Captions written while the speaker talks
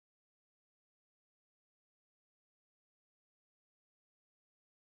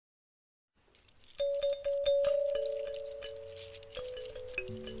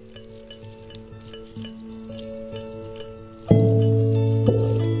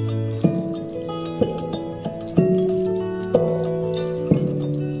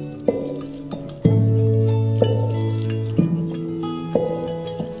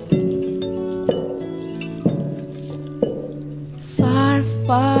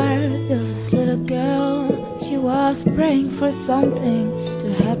far, there was this little girl. She was praying for something to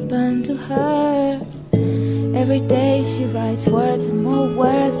happen to her. Every day she writes words and more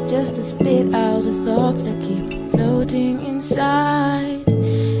words just to spit out the thoughts that keep floating inside.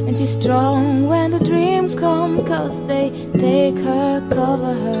 And she's strong when the dreams come, 'cause they take her,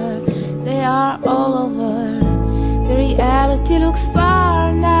 cover her, they are all over. The reality looks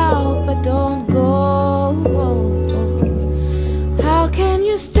far now, but don't go. How can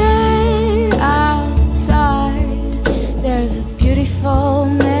you stay outside? There's a beautiful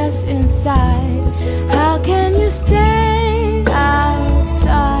mess inside. How can you stay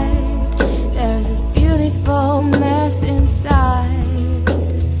outside? There's a beautiful mess inside.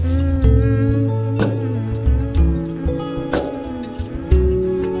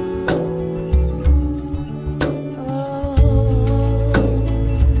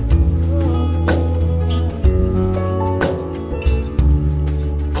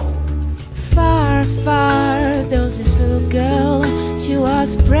 She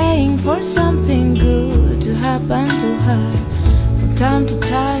was praying for something good to happen to her. From time to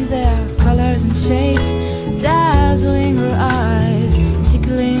time there are colors and shapes dazzling her eyes,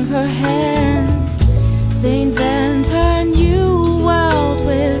 tickling her hands. They invent her new world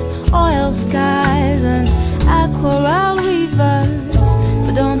with oil skies and aquarelle rivers.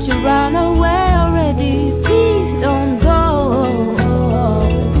 But don't you run away already, please don't go.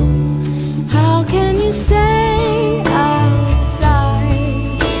 How can you stay?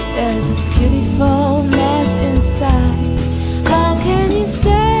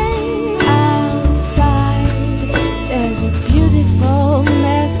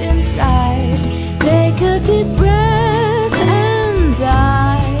 Deep breath and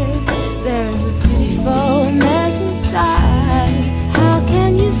die. There's a beautiful mess inside. How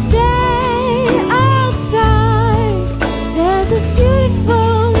can you stay outside? There's a beautiful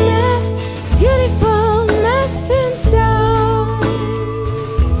mess inside.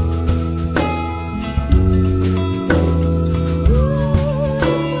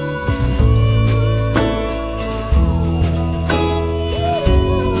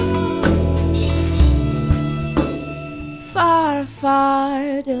 Far,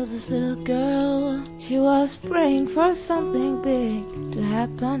 far, there was this little girl. She was praying for something big to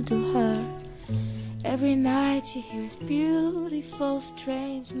happen to her. Every night she hears beautiful,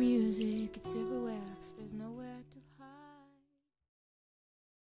 strange music. It's everywhere.